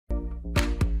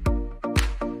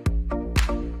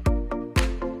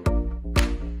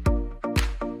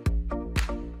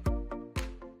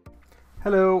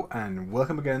Hello and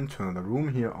welcome again to another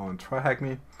room here on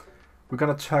TryHackMe. We're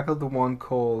gonna tackle the one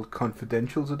called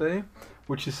Confidential today,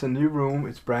 which is a new room.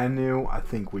 It's brand new. I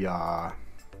think we are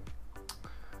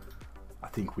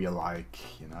like,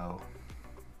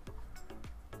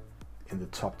 in the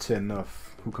top 10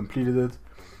 of who completed it.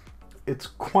 It's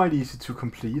quite easy to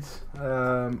complete.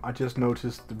 I just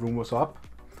noticed the room was up.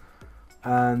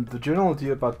 And the general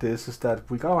idea about this is that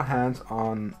we got our hands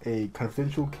on a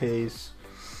confidential case,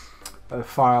 a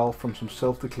file from some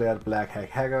self-declared black hat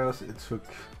hackers. It took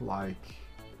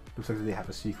looks like they have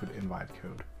a secret invite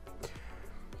code.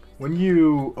 When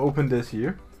you open this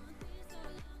here,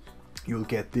 you'll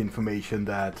get the information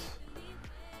that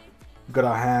we got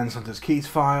our hands on this case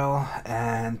file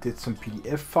and did some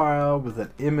PDF file with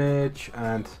an image,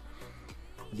 and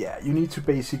yeah, you need to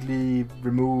basically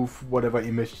remove whatever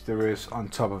image there is on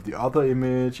top of the other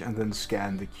image and then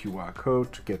scan the QR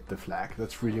code to get the flag.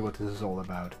 That's really what this is all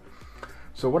about.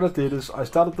 So what I did is I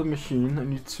started the machine. I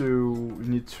need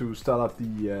to start up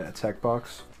the attack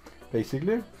box,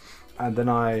 basically, and then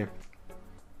I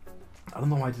don't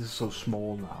know why this is so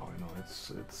small now.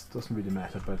 It doesn't really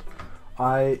matter, but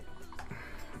I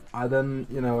then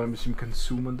let me see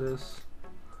consume on this.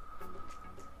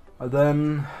 I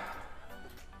then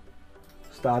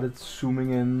started zooming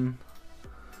in.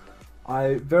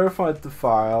 I verified the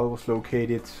file was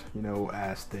located,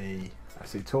 as they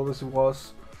told us it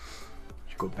was.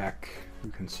 Go back, you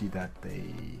can see that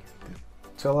they did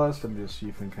tell us. Let me just see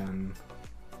if I can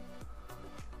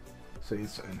say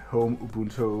it's in home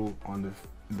Ubuntu in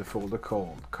the folder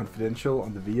called confidential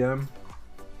on the VM,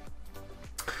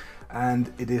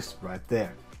 and it is right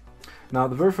there. Now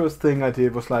the very first thing I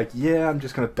did was I'm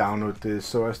just gonna download this.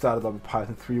 So I started up a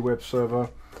Python 3 web server.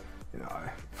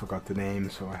 I forgot the name,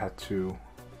 so I had to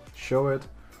show it.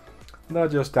 And I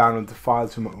just downloaded the file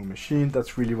to my own machine.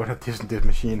 That's really what I did on this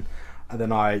machine. And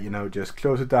then I, just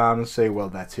close it down and say, well,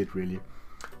 that's it really.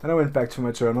 Then I went back to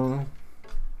my terminal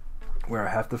where I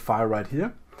have the file right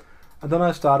here. And then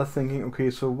I started thinking,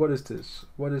 okay, so what is this?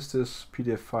 What is this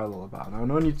PDF file all about? Now, I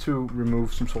don't need to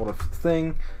remove some sort of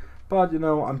thing, but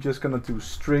I'm just gonna do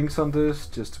strings on this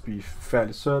just to be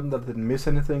fairly certain that I didn't miss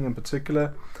anything in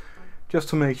particular, just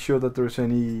to make sure that there's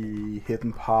any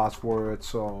hidden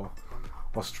passwords or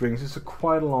strings. It's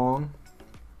quite long.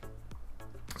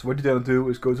 So what you're gonna do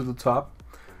is go to the top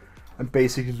and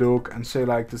basically look and say,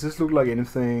 does this look like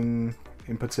anything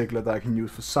in particular that I can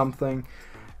use for something?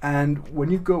 And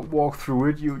when you go walk through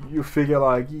it, you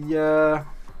figure yeah,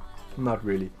 not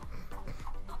really.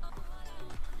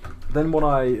 Then what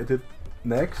I did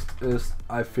next is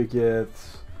I figured,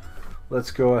 let's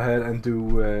go ahead and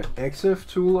do exif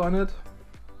tool on it.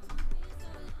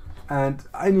 And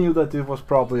I knew that it was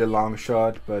probably a long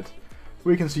shot, but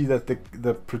we can see that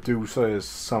the producer is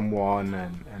someone,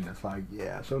 and it's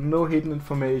yeah, so no hidden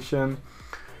information.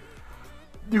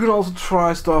 You can also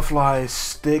try stuff like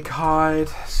stick hide,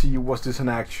 see was this an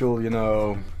actual, was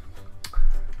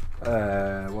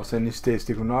any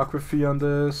steganography on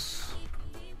this,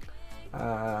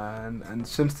 and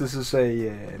since this is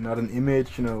not an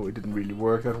image, it didn't really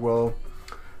work that well.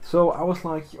 So I was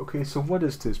okay, so what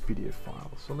is this PDF file?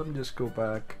 So let me just go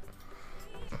back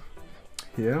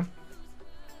here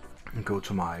and go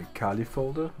to my Kali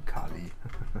folder, Kali,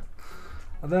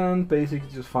 and then basically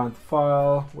just find the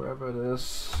file wherever it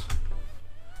is.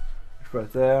 It's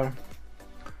right there,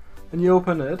 and you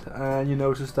open it, and you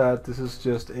notice that this is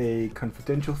just a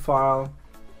confidential file.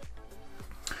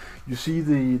 You see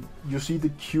the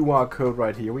QR code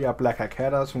right here. We are black hat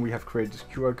hackers, and we have created this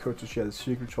QR code to share the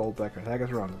secret to all black hat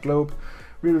hackers around the globe.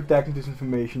 We're redacting this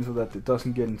information so that it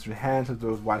doesn't get into the hands of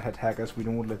those white hat hackers. We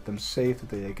don't let them save the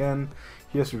data again.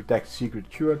 Here's a redacted secret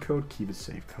QR code. Keep it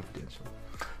safe, confidential.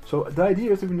 So the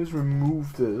idea is that we need to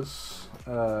remove this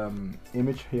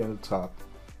image here on the top.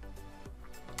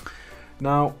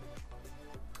 Now,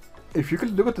 if you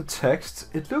can look at the text,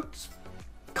 it looks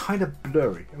kind of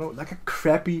blurry, like a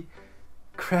crappy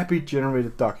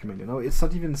generated document. It's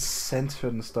not even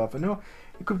centered and stuff.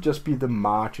 It could just be the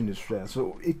margin is there.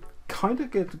 So it kind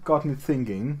of got me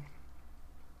thinking,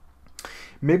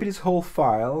 maybe this whole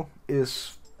file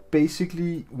is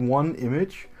basically one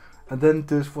image, and then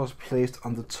this was placed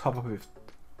on the top of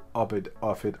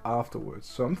it afterwards.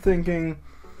 So I'm thinking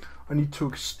I need to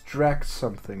extract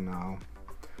something now.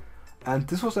 And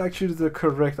this was actually the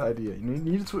correct idea. You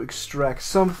needed to extract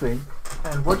something,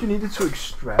 and what you needed to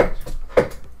extract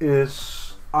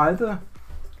is either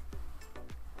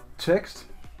text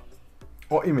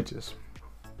or images.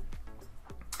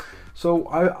 So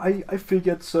I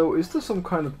figured, so is there some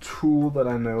kind of tool that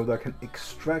I know that can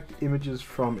extract images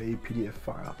from a PDF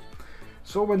file?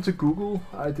 So I went to Google,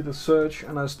 I did a search,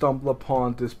 and I stumbled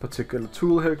upon this particular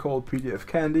tool here called PDF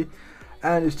Candy,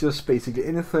 and it's just basically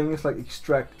anything. It's like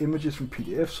extract images from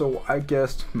PDF, so I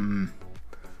guessed,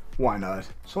 why not?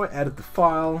 So I added the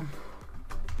file,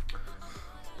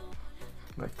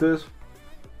 like this,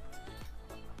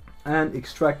 and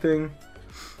extracting.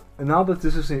 And now that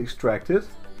this is extracted,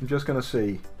 I'm just gonna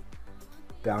say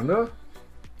download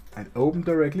and open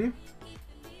directly.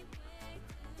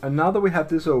 And now that we have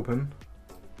this open,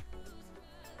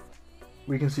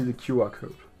 we can see the QR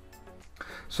code.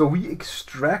 So we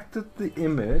extracted the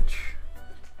image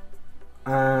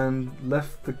and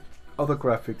left the other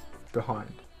graphic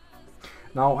behind.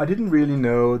 Now I didn't really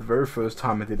know the very first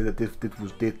time I did it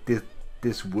that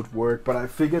this would work, but I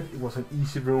figured it was an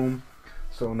easy room,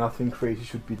 so nothing crazy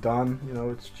should be done. You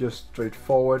know, it's just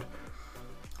straightforward.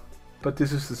 But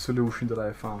this is the solution that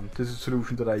I found. This is the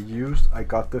solution that I used. I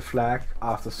got the flag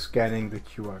after scanning the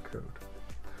QR code.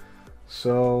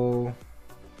 So,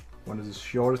 one of the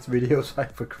shortest videos I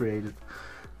ever created.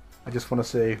 I just want to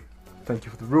say thank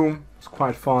you for the room. It's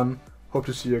quite fun. Hope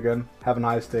to see you again. Have a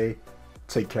nice day.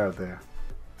 Take care out there.